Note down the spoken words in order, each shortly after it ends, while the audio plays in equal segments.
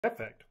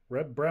Effect,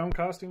 Red Brown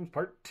Costumes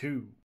Part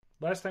 2.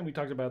 Last time we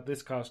talked about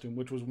this costume,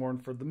 which was worn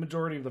for the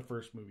majority of the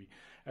first movie.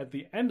 At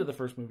the end of the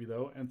first movie,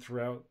 though, and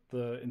throughout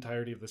the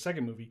entirety of the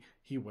second movie,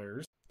 he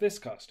wears this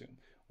costume,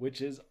 which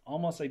is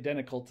almost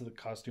identical to the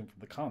costume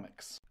from the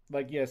comics.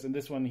 Like, yes, in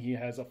this one, he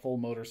has a full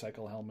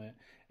motorcycle helmet,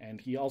 and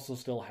he also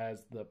still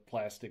has the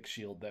plastic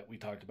shield that we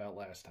talked about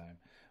last time.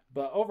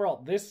 But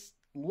overall, this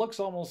looks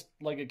almost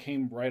like it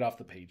came right off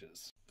the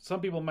pages. Some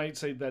people might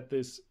say that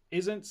this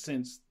isn't,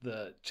 since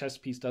the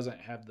chest piece doesn't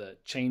have the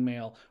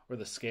chainmail or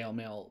the scale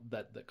mail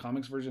that the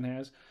comics version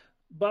has.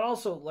 But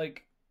also,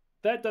 like,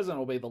 that doesn't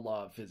obey the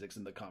law of physics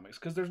in the comics,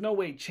 because there's no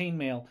way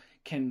chainmail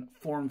can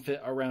form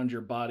fit around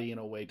your body in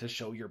a way to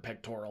show your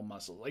pectoral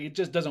muscles. Like, it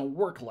just doesn't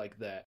work like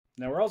that.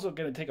 Now, we're also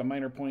going to take a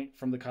minor point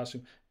from the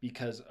costume,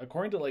 because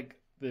according to, like,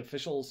 the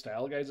official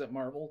style guides at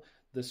Marvel,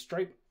 the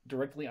stripe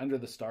directly under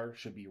the star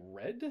should be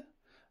red.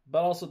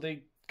 But also,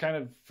 they kind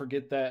of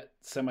forget that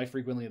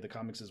semi-frequently in the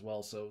comics as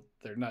well, so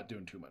they're not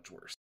doing too much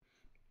worse.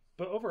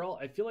 But overall,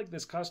 I feel like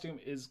this costume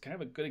is kind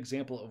of a good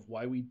example of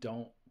why we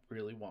don't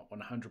really want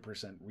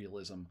 100%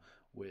 realism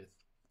with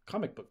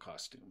comic book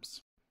costumes.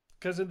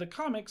 Because in the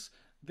comics,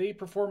 they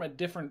perform a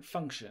different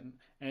function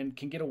and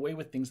can get away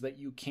with things that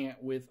you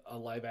can't with a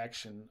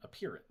live-action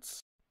appearance.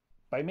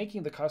 By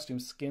making the costume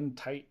skin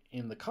tight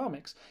in the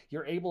comics,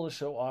 you're able to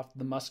show off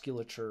the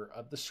musculature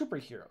of the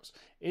superheroes.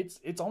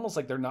 It's almost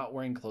like they're not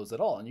wearing clothes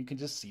at all, and you can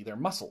just see their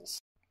muscles.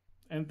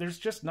 And there's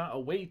just not a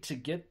way to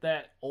get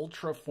that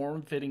ultra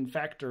form-fitting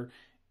factor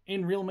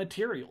in real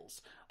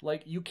materials.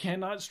 Like, you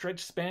cannot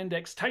stretch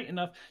spandex tight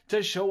enough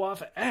to show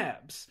off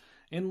abs,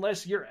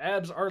 unless your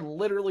abs are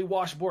literally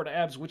washboard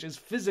abs, which is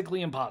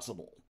physically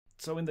impossible.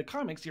 So in the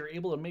comics, you're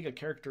able to make a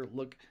character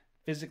look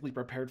physically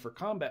prepared for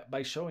combat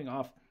by showing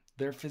off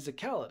their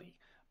physicality.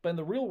 But in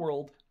the real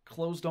world,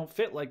 clothes don't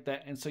fit like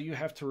that, and so you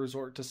have to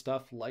resort to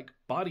stuff like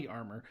body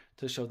armor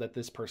to show that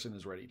this person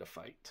is ready to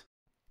fight.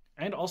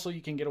 And also,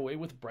 you can get away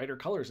with brighter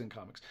colors in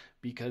comics,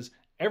 because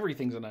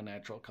everything's an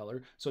unnatural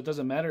color, so it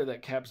doesn't matter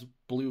that Cap's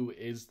blue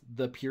is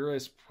the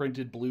purest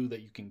printed blue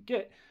that you can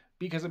get,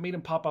 because it made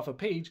him pop off a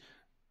page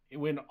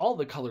when all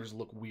the colors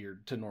look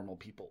weird to normal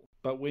people.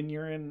 But when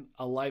you're in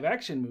a live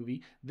action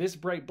movie, this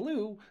bright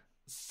blue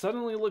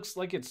suddenly looks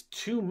like it's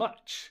too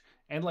much.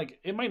 And, like,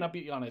 it might not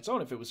be on its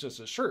own if it was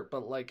just a shirt,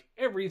 but, like,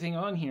 everything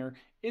on here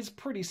is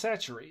pretty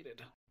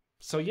saturated.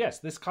 So yes,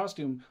 this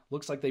costume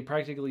looks like they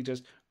practically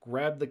just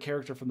grabbed the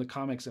character from the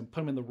comics and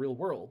put him in the real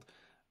world.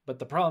 But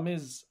the problem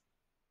is,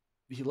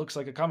 he looks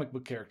like a comic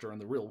book character in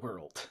the real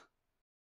world.